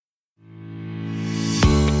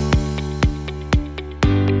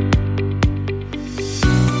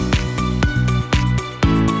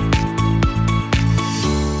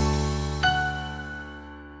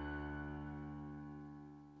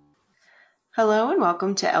Hello and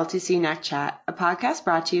welcome to LTC NAC Chat, a podcast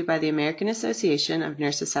brought to you by the American Association of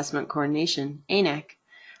Nurse Assessment Coordination, ANAC.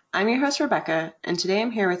 I'm your host, Rebecca, and today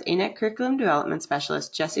I'm here with ANAC Curriculum Development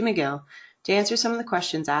Specialist Jessie McGill to answer some of the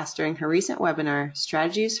questions asked during her recent webinar,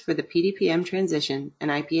 Strategies for the PDPM Transition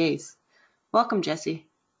and IPAs. Welcome, Jessie.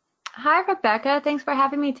 Hi, Rebecca. Thanks for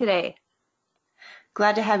having me today.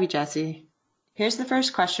 Glad to have you, Jessie. Here's the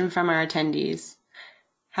first question from our attendees.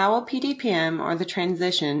 How will PDPM or the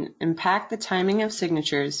transition impact the timing of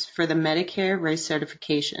signatures for the Medicare race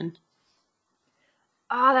certification?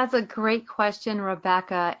 Oh, that's a great question,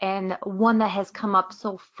 Rebecca, and one that has come up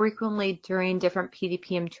so frequently during different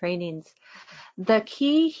PDPM trainings. The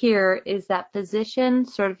key here is that physician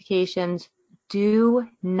certifications do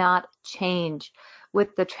not change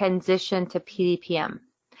with the transition to PDPM.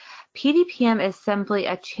 PDPM is simply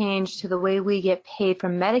a change to the way we get paid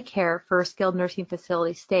from Medicare for skilled nursing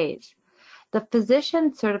facility stays. The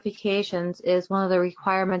physician certifications is one of the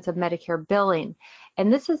requirements of Medicare billing, and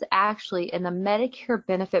this is actually in the Medicare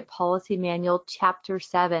Benefit Policy Manual, Chapter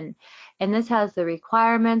 7, and this has the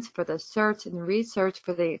requirements for the certs and research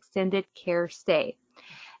for the extended care stay.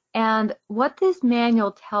 And what this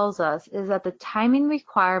manual tells us is that the timing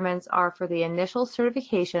requirements are for the initial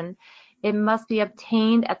certification. It must be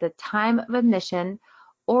obtained at the time of admission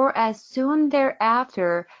or as soon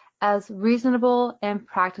thereafter as reasonable and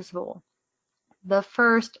practicable. The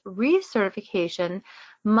first recertification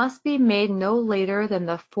must be made no later than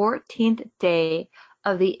the 14th day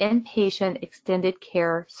of the inpatient extended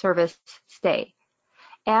care service stay.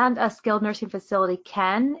 And a skilled nursing facility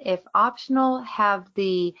can, if optional, have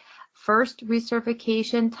the first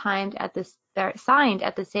recertification signed at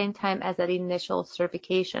the same time as that initial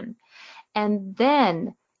certification. And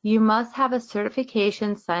then you must have a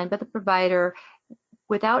certification signed by the provider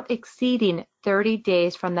without exceeding 30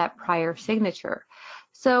 days from that prior signature.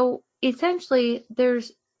 So essentially,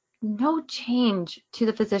 there's no change to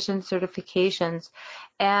the physician certifications.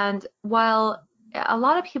 And while a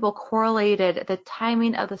lot of people correlated the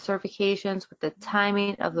timing of the certifications with the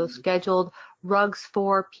timing of those scheduled RUGS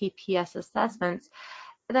 4 PPS assessments,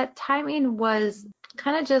 that timing was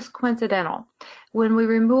kind of just coincidental. When we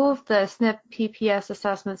removed the SNP PPS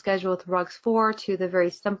assessment schedule with RUGS 4 to the very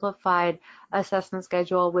simplified assessment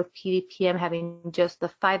schedule with PDPM having just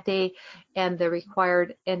the 5-day and the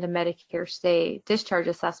required end of Medicare stay discharge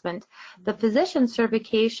assessment, the physician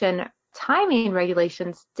certification timing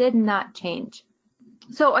regulations did not change.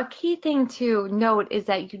 So a key thing to note is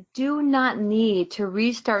that you do not need to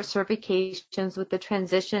restart certifications with the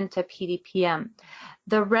transition to PDPM.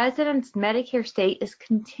 The resident's Medicare stay is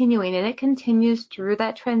continuing, and it continues through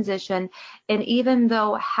that transition. And even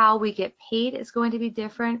though how we get paid is going to be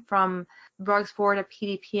different from RUGS 4 to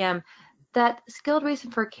PDPM, that skilled reason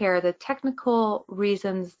for care, the technical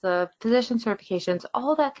reasons, the physician certifications,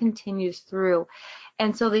 all that continues through.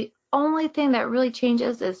 And so the only thing that really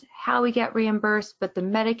changes is how we get reimbursed, but the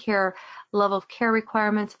Medicare level of care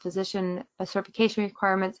requirements, physician certification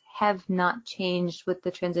requirements have not changed with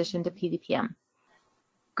the transition to PDPM.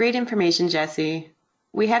 Great information, Jessie.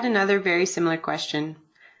 We had another very similar question.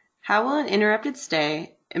 How will an interrupted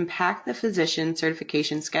stay impact the physician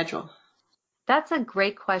certification schedule? That's a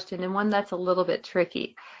great question, and one that's a little bit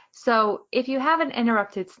tricky. So if you have an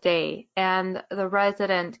interrupted stay and the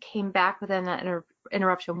resident came back within that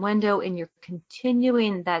interruption window and you're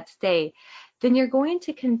continuing that stay, then you're going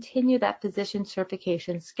to continue that physician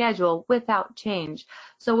certification schedule without change.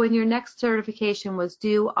 So when your next certification was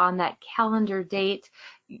due on that calendar date,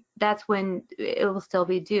 that's when it will still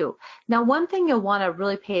be due. Now, one thing you'll want to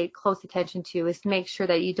really pay close attention to is to make sure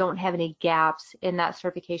that you don't have any gaps in that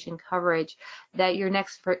certification coverage, that your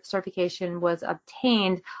next certification was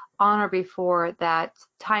obtained on or before that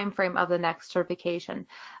time frame of the next certification,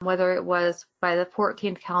 whether it was by the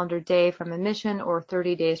 14th calendar day from admission or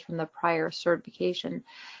 30 days from the prior certification.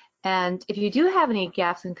 And if you do have any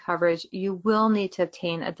gaps in coverage, you will need to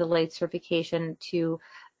obtain a delayed certification to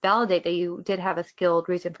validate that you did have a skilled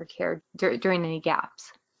reason for care during any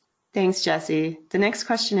gaps. Thanks, Jessie. The next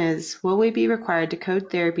question is, will we be required to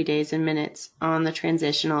code therapy days and minutes on the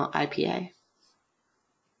transitional IPA?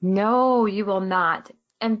 No, you will not.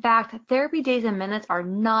 In fact, therapy days and minutes are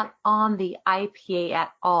not on the IPA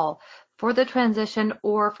at all for the transition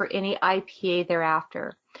or for any IPA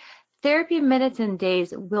thereafter. Therapy minutes and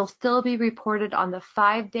days will still be reported on the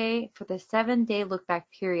 5-day for the 7-day look-back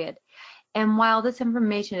period. And while this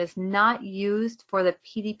information is not used for the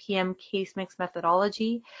PDPM case mix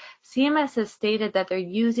methodology, CMS has stated that they're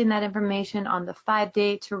using that information on the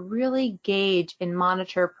 5-day to really gauge and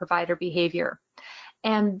monitor provider behavior.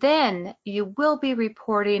 And then you will be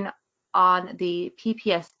reporting on the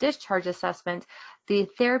PPS discharge assessment the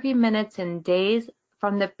therapy minutes and days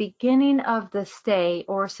from the beginning of the stay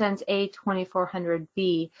or since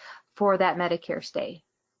A2400B for that Medicare stay.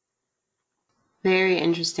 Very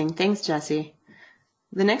interesting. Thanks, Jessie.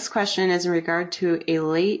 The next question is in regard to a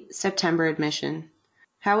late September admission.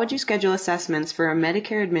 How would you schedule assessments for a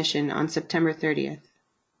Medicare admission on September 30th?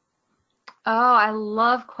 Oh, I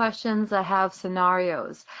love questions that have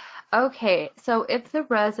scenarios. Okay, so if the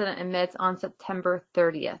resident admits on September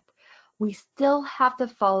 30th, we still have to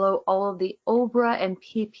follow all of the OBRA and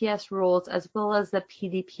PPS rules as well as the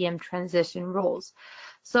PDPM transition rules.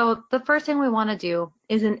 So the first thing we want to do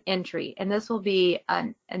is an entry, and this will be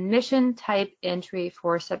an admission type entry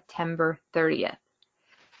for September 30th.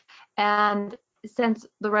 And since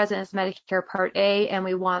the resident is Medicare Part A and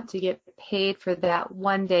we want to get paid for that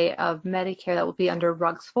 1 day of Medicare that will be under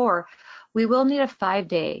RUGS 4, we will need a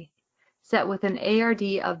 5-day set with an ARD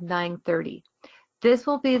of 930. This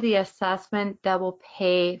will be the assessment that will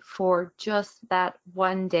pay for just that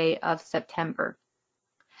 1 day of September.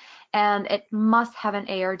 And it must have an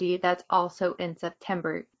ARD that's also in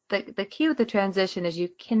September. The key with the transition is you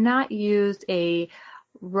cannot use a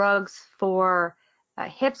RUGS 4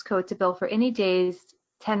 HIPS code to bill for any days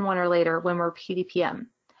 10/1 or later when we're PDPM.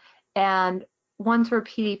 And once we're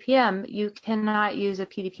PDPM, you cannot use a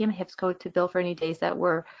PDPM HIPS code to bill for any days that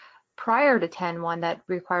were prior to 10/1 that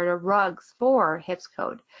required a RUGS 4 HIPS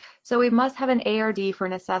code. So we must have an ARD for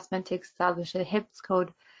an assessment to establish a HIPS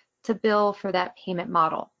code to bill for that payment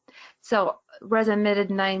model. So resident admitted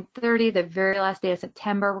 9/30, the very last day of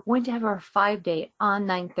September. We're going to have our 5-day on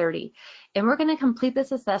 9/30, and we're going to complete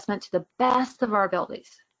this assessment to the best of our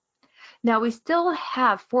abilities. Now we still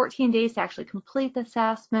have 14 days to actually complete the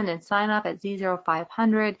assessment and sign up at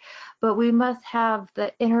Z0500, but we must have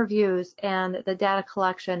the interviews and the data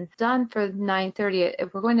collection done for 9/30.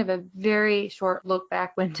 If we're going to have a very short look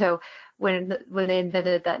back window when they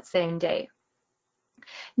admitted that same day.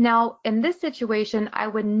 Now, in this situation, I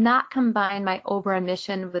would not combine my OBRA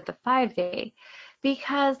admission with the 5-day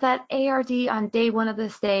because that ARD on day 1 of the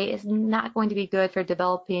stay is not going to be good for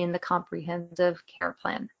developing the comprehensive care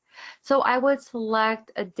plan. So I would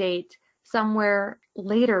select a date somewhere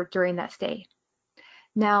later during that stay.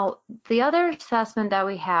 Now, the other assessment that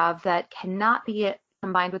we have that cannot be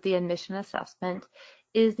combined with the admission assessment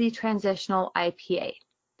is the transitional IPA.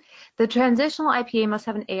 The transitional IPA must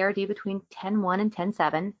have an ARD between 10/1 and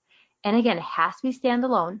 10/7, and again, it has to be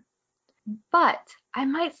standalone. But I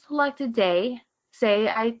might select a day, say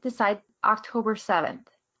I decide October 7th.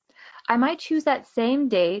 I might choose that same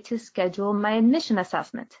day to schedule my admission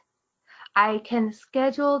assessment. I can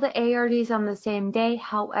schedule the ARDs on the same day,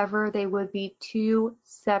 however, they would be 2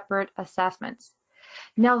 separate assessments.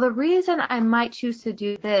 Now, the reason I might choose to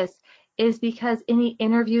do this is because any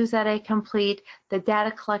interviews that I complete, the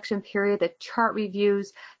data collection period, the chart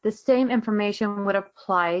reviews, the same information would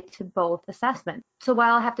apply to both assessments. So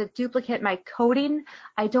while I have to duplicate my coding,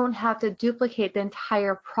 I don't have to duplicate the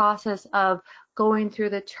entire process of going through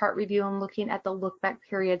the chart review and looking at the look back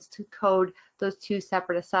periods to code those 2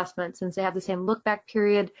 separate assessments. Since they have the same look back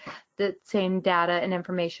period, the same data and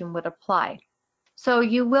information would apply. So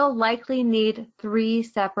you will likely need 3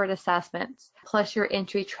 separate assessments, plus your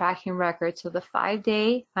entry tracking record. So the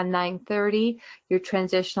 5-day on 9/30, your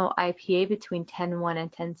transitional IPA between 10/1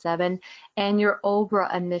 and 10/7, and your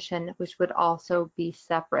OBRA admission, which would also be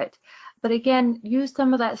separate. But again, use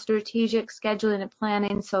some of that strategic scheduling and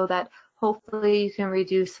planning so that hopefully you can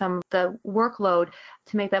reduce some of the workload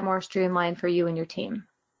to make that more streamlined for you and your team.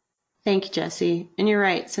 Thank you, Jessie. And you're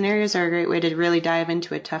right, scenarios are a great way to really dive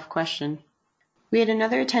into a tough question. We had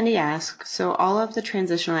another attendee ask, so all of the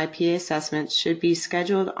transitional IPA assessments should be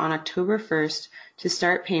scheduled on October 1st to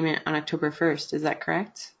start payment on October 1st. Is that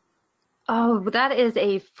correct? Oh, that is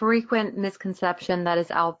a frequent misconception that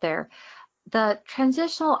is out there. The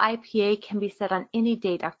transitional IPA can be set on any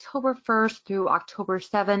date, October 1st through October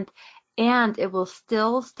 7th, and it will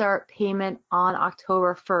still start payment on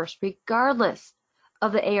October 1st, regardless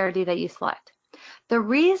of the ARD that you select. The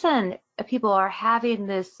reason people are having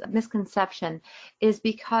this misconception is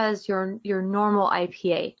because your normal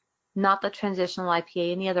IPA, not the transitional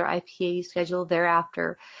IPA, any other IPA you schedule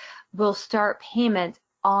thereafter, will start payment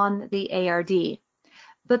on the ARD.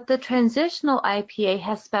 But the transitional IPA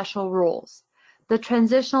has special rules. The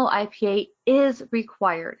transitional IPA is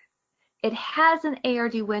required. It has an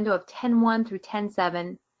ARD window of 10/1 through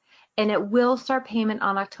 10/7, and it will start payment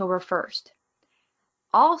on October 1st.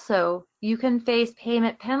 Also, you can face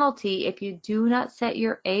payment penalty if you do not set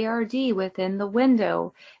your ARD within the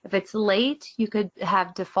window. If it's late, you could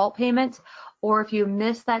have default payment, or if you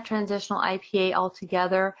miss that transitional IPA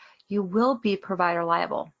altogether, you will be provider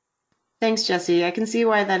liable. Thanks, Jesse. I can see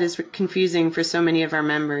why that is confusing for so many of our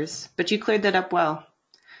members, but you cleared that up well.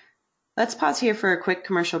 Let's pause here for a quick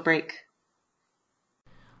commercial break.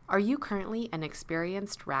 Are you currently an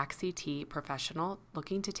experienced RAC-CT professional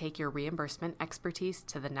looking to take your reimbursement expertise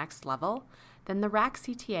to the next level? Then the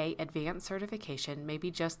RAC-CTA Advanced Certification may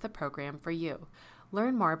be just the program for you.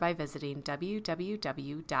 Learn more by visiting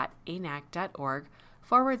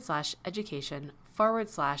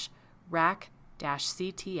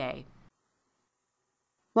www.anac.org/education/RAC-CTA.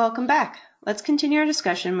 Welcome back. Let's continue our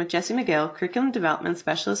discussion with Jessie McGill, Curriculum Development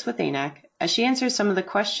Specialist with ANAC, as she answers some of the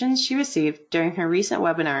questions she received during her recent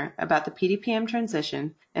webinar about the PDPM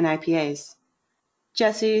transition and IPAs.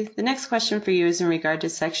 Jessie, the next question for you is in regard to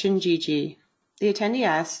Section GG. The attendee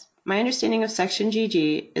asks, my understanding of Section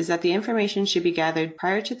GG is that the information should be gathered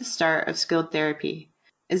prior to the start of skilled therapy.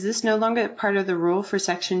 Is this no longer part of the rule for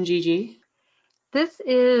Section GG? This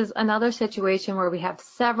is another situation where we have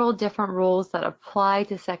several different rules that apply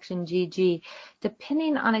to Section GG,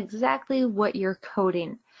 depending on exactly what you're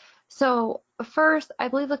coding. So first, I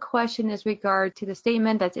believe the question is regard to the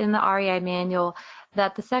statement that's in the REI manual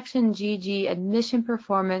that the Section GG admission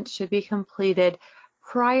performance should be completed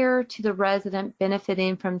prior to the resident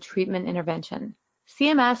benefiting from treatment intervention.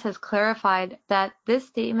 CMS has clarified that this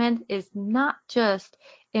statement is not just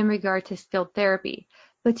in regard to skilled therapy,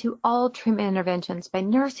 but to all treatment interventions by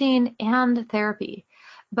nursing and therapy.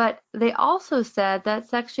 But they also said that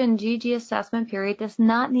Section GG assessment period does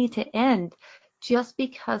not need to end just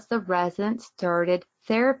because the resident started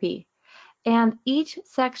therapy. And each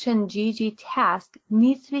Section GG task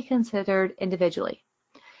needs to be considered individually.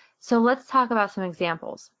 So let's talk about some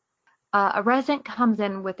examples. A resident comes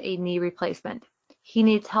in with a knee replacement. He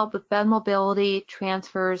needs help with bed mobility,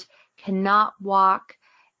 transfers, cannot walk,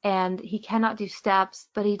 and he cannot do steps,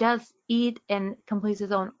 but he does eat and completes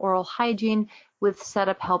his own oral hygiene with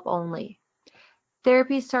setup help only.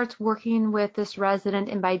 Therapy starts working with this resident,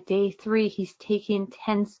 and by day 3, he's taking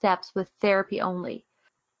 10 steps with therapy only.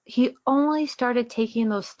 He only started taking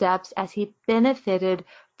those steps as he benefited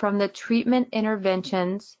from the treatment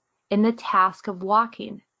interventions in the task of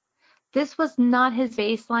walking. This was not his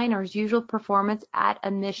baseline or his usual performance at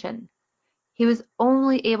admission. He was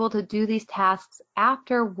only able to do these tasks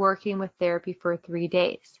after working with therapy for 3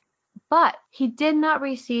 days. But he did not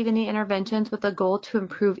receive any interventions with a goal to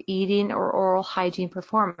improve eating or oral hygiene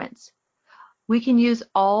performance. We can use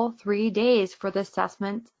all 3 days for the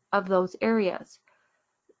assessment of those areas.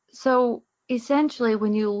 So essentially,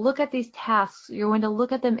 when you look at these tasks, you're going to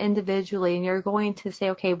look at them individually and you're going to say,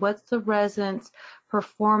 okay, what's the resident's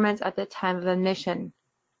performance at the time of admission?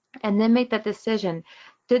 And then make that decision.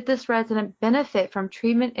 Did this resident benefit from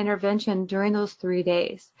treatment intervention during those 3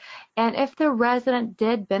 days? And if the resident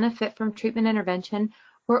did benefit from treatment intervention,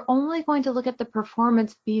 we're only going to look at the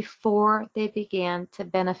performance before they began to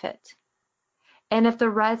benefit. And if the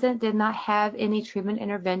resident did not have any treatment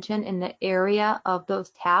intervention in the area of those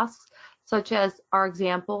tasks, such as our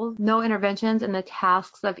example, no interventions in the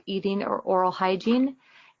tasks of eating or oral hygiene,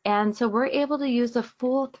 and so we're able to use the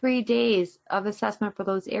full 3 days of assessment for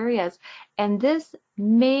those areas. And this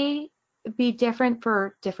may be different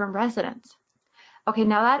for different residents. Okay,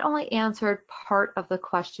 now that only answered part of the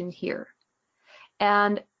question here.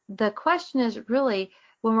 And the question is really,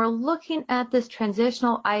 when we're looking at this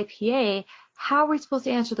transitional IPA, how are we supposed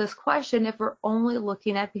to answer this question if we're only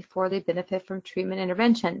looking at before they benefit from treatment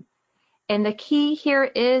intervention? And the key here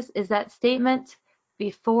is that statement,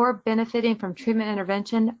 before benefiting from treatment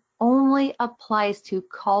intervention, only applies to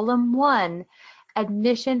column 1,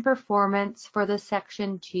 admission performance for the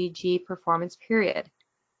Section GG performance period.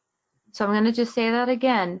 So I'm going to just say that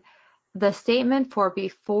again. The statement for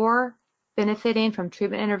before benefiting from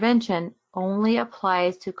treatment intervention only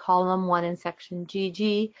applies to column 1 in Section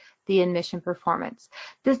GG, the admission performance.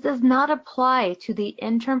 This does not apply to the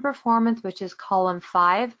interim performance, which is column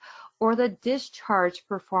 5, or the discharge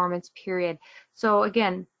performance period. So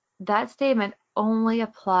again, that statement only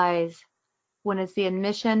applies when it's the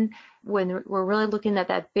admission, when we're really looking at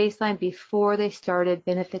that baseline before they started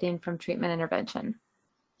benefiting from treatment intervention.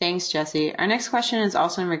 Thanks, Jessie. Our next question is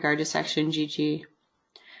also in regard to Section GG.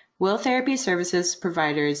 Will therapy services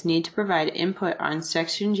providers need to provide input on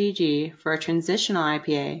Section GG for a transitional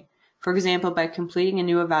IPA, for example, by completing a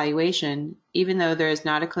new evaluation, even though there is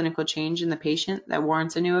not a clinical change in the patient that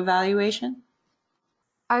warrants a new evaluation?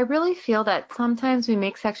 I really feel that sometimes we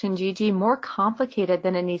make Section GG more complicated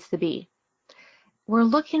than it needs to be. We're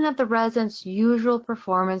looking at the resident's usual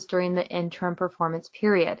performance during the interim performance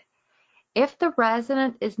period. If the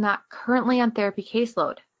resident is not currently on therapy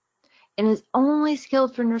caseload and is only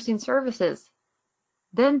skilled for nursing services,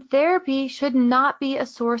 then therapy should not be a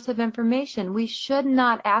source of information. We should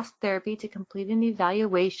not ask therapy to complete an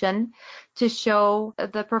evaluation to show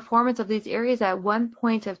the performance of these areas at one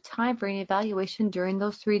point of time for an evaluation during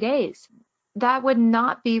those 3 days. That would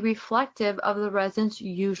not be reflective of the resident's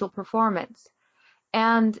usual performance.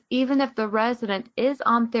 And even if the resident is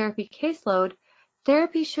on therapy caseload,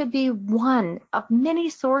 therapy should be one of many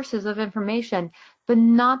sources of information, but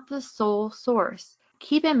not the sole source.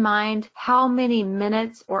 Keep in mind how many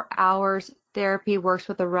minutes or hours therapy works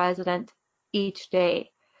with a resident each day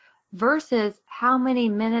versus how many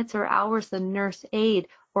minutes or hours the nurse aide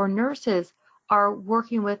or nurses are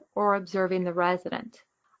working with or observing the resident.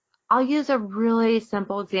 I'll use a really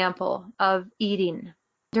simple example of eating.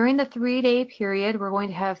 During the 3-day period, we're going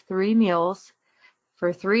to have 3 meals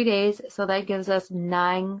for 3 days, so that gives us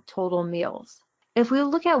 9 total meals. If we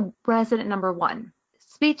look at resident number 1,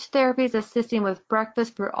 speech therapy is assisting with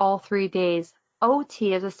breakfast for all 3 days.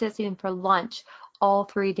 OT is assisting for lunch all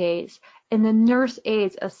 3 days, and the nurse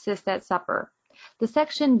aides assist at supper. The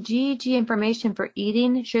section GG information for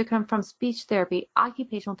eating should come from speech therapy,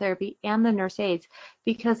 occupational therapy, and the nurse aides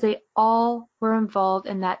because they all were involved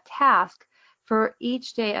in that task for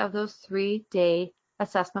each day of those 3-day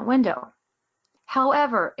assessment window.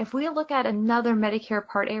 However, if we look at another Medicare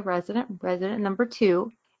Part A resident, resident number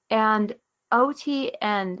 2, and OT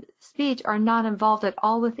and speech are not involved at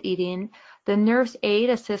all with eating, the nurse aide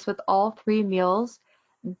assists with all 3 meals,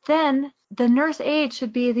 then the nurse aide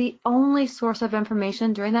should be the only source of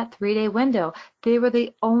information during that 3-day window. They were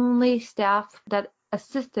the only staff that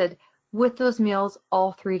assisted with those meals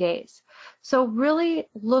all 3 days. So really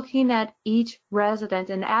looking at each resident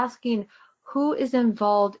and asking who is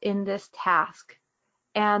involved in this task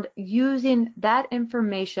and using that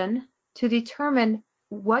information to determine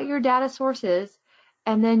what your data source is,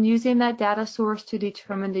 and then using that data source to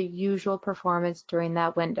determine the usual performance during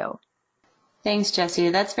that window. Thanks, Jessie.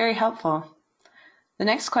 That's very helpful. The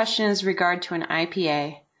next question is regard to an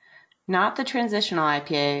IPA, not the transitional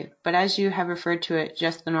IPA, but as you have referred to it,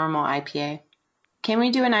 just the normal IPA. Can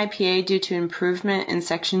we do an IPA due to improvement in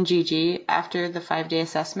section GG after the 5-day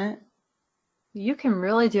assessment? You can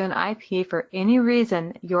really do an IPA for any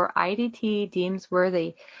reason your IDT deems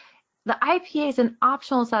worthy. The IPA is an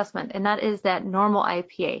optional assessment, and that is that normal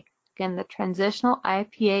IPA. Again, the transitional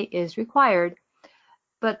IPA is required,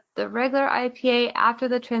 but the regular IPA after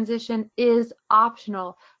the transition is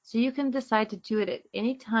optional, so you can decide to do it at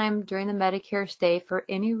any time during the Medicare stay for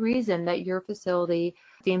any reason that your facility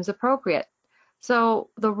deems appropriate. So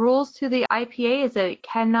the rules to the IPA is that it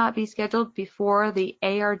cannot be scheduled before the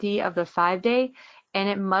ARD of the 5-day, and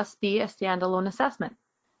it must be a standalone assessment.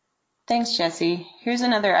 Thanks, Jessie. Here's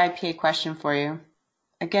another IPA question for you.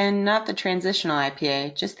 Again, not the transitional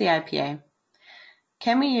IPA, just the IPA.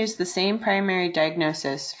 Can we use the same primary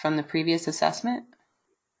diagnosis from the previous assessment?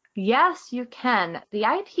 Yes, you can. The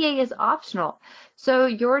IPA is optional. So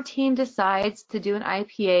your team decides to do an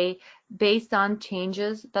IPA based on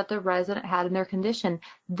changes that the resident had in their condition.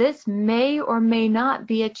 This may or may not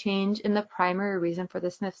be a change in the primary reason for the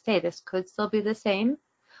SNF stay. This could still be the same,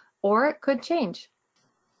 or it could change.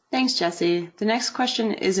 Thanks, Jessie. The next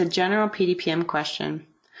question is a general PDPM question.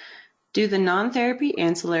 Do the non-therapy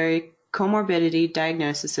ancillary comorbidity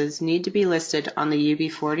diagnoses need to be listed on the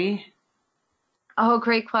UB40? Oh,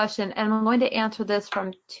 great question. And I'm going to answer this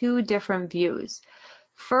from 2 different views.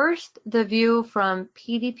 First, the view from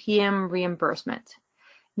PDPM reimbursement.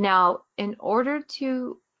 Now, in order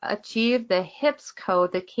to achieve the HIPS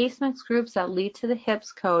code, the case mix groups that lead to the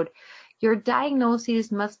HIPS code, your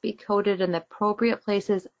diagnoses must be coded in the appropriate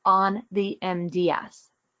places on the MDS.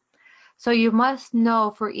 So you must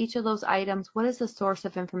know for each of those items what is the source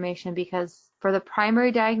of information, because for the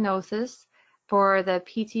primary diagnosis, for the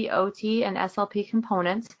PT, OT, and SLP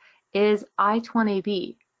components is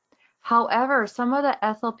I-20B. However, some of the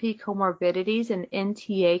SLP comorbidities and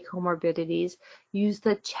NTA comorbidities use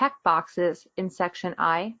the check boxes in section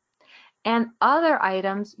I, and other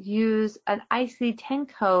items use an ICD-10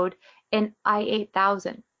 code in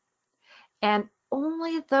I-8000. And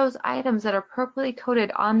only those items that are appropriately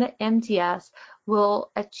coded on the MDS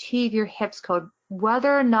will achieve your HIPS code,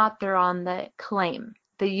 whether or not they're on the claim,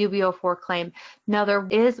 the UB04 claim. Now, there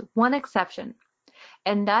is one exception,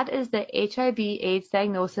 and that is the HIV/AIDS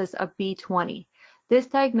diagnosis of B20. This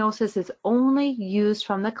diagnosis is only used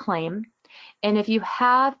from the claim, and if you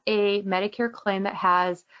have a Medicare claim that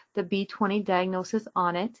has the B20 diagnosis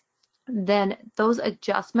on it, then those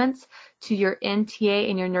adjustments to your NTA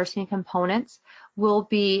and your nursing components will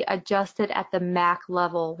be adjusted at the MAC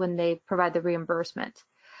level when they provide the reimbursement.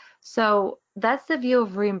 So That's the view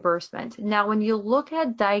of reimbursement. Now, when you look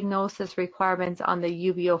at diagnosis requirements on the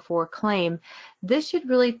UB04 claim, this should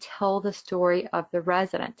really tell the story of the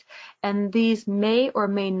resident. And these may or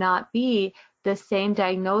may not be the same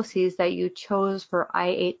diagnoses that you chose for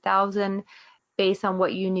I-8000 based on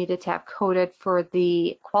what you needed to have coded for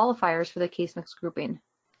the qualifiers for the case mix grouping.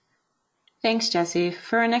 Thanks, Jessie.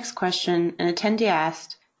 For our next question, an attendee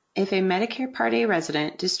asked, if a Medicare Part A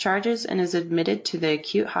resident discharges and is admitted to the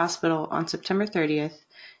acute hospital on September 30th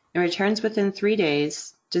and returns within 3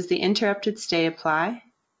 days, does the interrupted stay apply?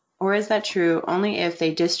 Or is that true only if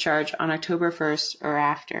they discharge on October 1st or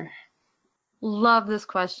after? Love this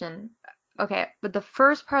question. Okay, but the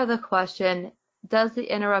first part of the question, does the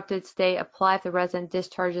interrupted stay apply if the resident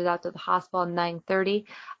discharges out to the hospital at 9:30?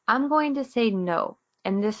 I'm going to say no,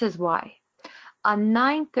 and this is why. On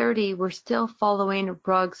 9:30, we're still following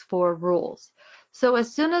RUG's 4 rules. So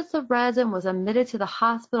as soon as the resident was admitted to the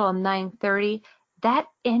hospital at 9:30, that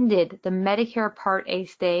ended the Medicare Part A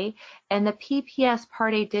stay, and the PPS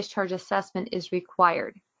Part A discharge assessment is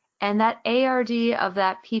required. And that ARD of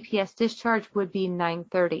that PPS discharge would be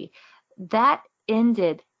 9:30. That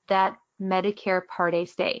ended that Medicare Part A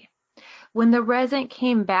stay. When the resident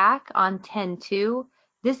came back on 10/2,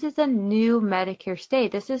 this is a new Medicare stay.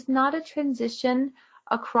 This is not a transition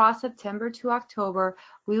across September to October.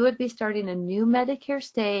 We would be starting a new Medicare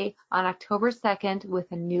stay on October 2nd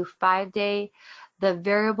with a new 5-day. The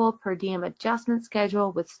variable per diem adjustment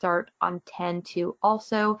schedule would start on 10/2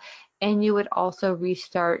 also, and you would also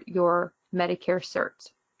restart your Medicare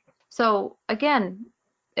certs. So again,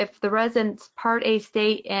 if the resident's Part A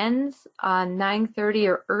stay ends on 9:30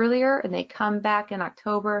 or earlier and they come back in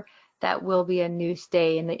October, that will be a new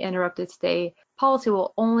stay, and the interrupted stay policy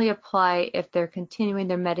will only apply if they're continuing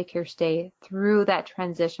their Medicare stay through that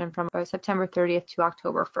transition from September 30th to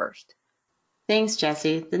October 1st. Thanks,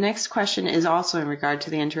 Jessie. The next question is also in regard to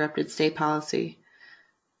the interrupted stay policy.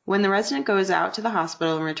 When the resident goes out to the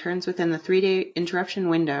hospital and returns within the 3-day interruption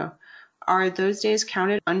window, are those days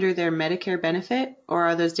counted under their Medicare benefit, or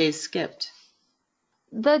are those days skipped?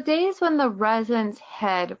 The days when the resident's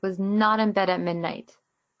head was not in bed at midnight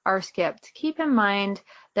are skipped. Keep in mind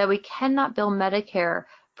that we cannot bill Medicare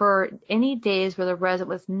for any days where the resident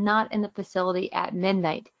was not in the facility at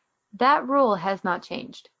midnight. That rule has not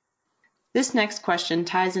changed. This next question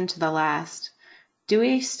ties into the last. Do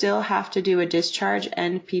we still have to do a discharge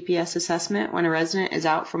and PPS assessment when a resident is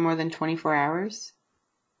out for more than 24 hours?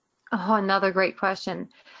 Oh, another great question.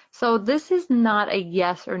 So this is not a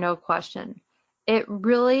yes or no question. It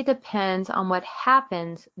really depends on what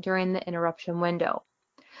happens during the interruption window.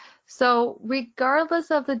 So regardless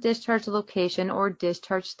of the discharge location or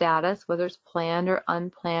discharge status, whether it's planned or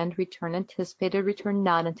unplanned, return anticipated, return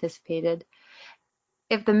not anticipated,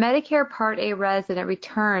 if the Medicare Part A resident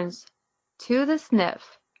returns to the SNF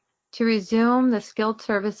to resume the skilled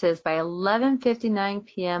services by 11:59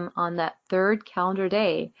 p.m. on that third calendar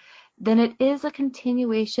day, then it is a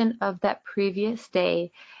continuation of that previous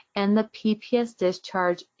day and the PPS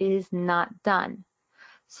discharge is not done.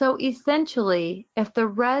 So essentially, if the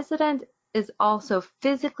resident is also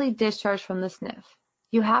physically discharged from the SNF,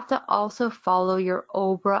 you have to also follow your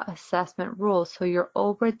OBRA assessment rules, so your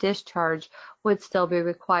OBRA discharge would still be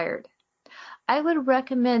required. I would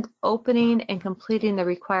recommend opening and completing the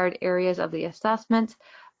required areas of the assessment,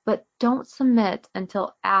 but don't submit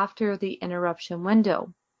until after the interruption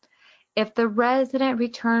window. If the resident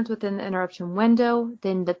returns within the interruption window,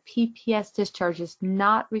 then the PPS discharge is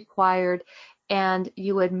not required, and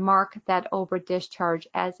you would mark that OBRA discharge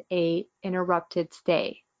as a interrupted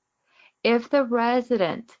stay. If the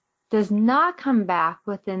resident does not come back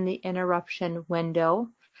within the interruption window,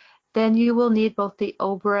 then you will need both the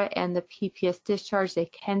OBRA and the PPS discharge. They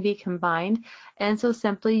can be combined, and so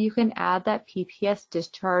simply you can add that PPS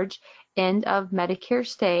discharge end of Medicare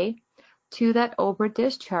stay to that OBRA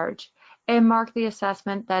discharge and mark the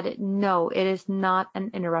assessment that no, it is not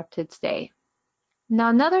an interrupted stay. Now,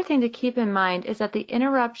 another thing to keep in mind is that the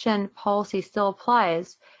interruption policy still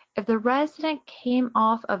applies if the resident came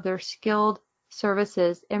off of their skilled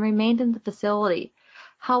services and remained in the facility.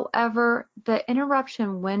 However, the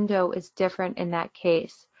interruption window is different in that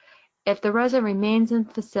case. If the resident remains in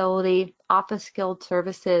the facility off of skilled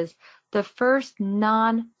services, the first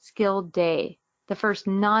non-skilled day, the first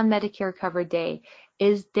non-Medicare covered day,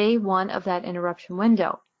 is day 1 of that interruption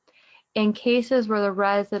window. In cases where the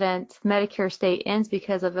resident's Medicare stay ends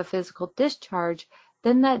because of a physical discharge,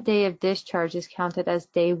 then that day of discharge is counted as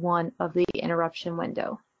day 1 of the interruption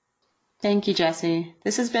window. Thank you, Jessie.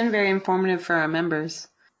 This has been very informative for our members.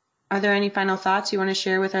 Are there any final thoughts you want to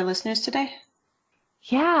share with our listeners today?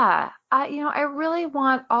 Yeah, I really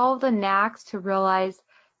want all the NACs to realize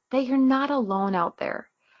that you're not alone out there.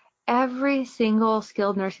 Every single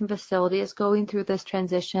skilled nursing facility is going through this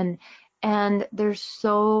transition, and there's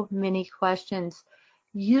so many questions.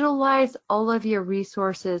 Utilize all of your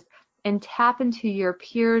resources and tap into your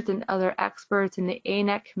peers and other experts in the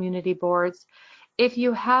ANEC community boards. If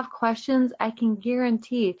you have questions, I can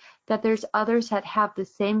guarantee that there's others that have the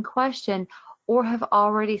same question or have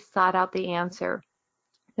already sought out the answer.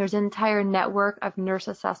 There's an entire network of nurse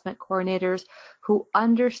assessment coordinators who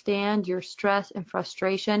understand your stress and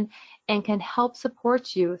frustration and can help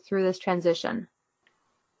support you through this transition.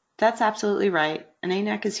 That's absolutely right, and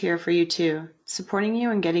ANEC is here for you too, supporting you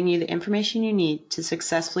and getting you the information you need to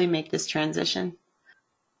successfully make this transition.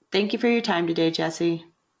 Thank you for your time today, Jessie.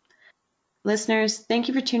 Listeners, thank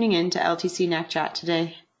you for tuning in to LTC NAC Chat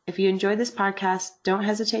today. If you enjoyed this podcast, don't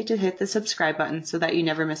hesitate to hit the subscribe button so that you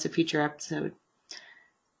never miss a future episode.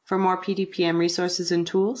 For more PDPM resources and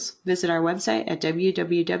tools, visit our website at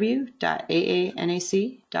www.aanac.org.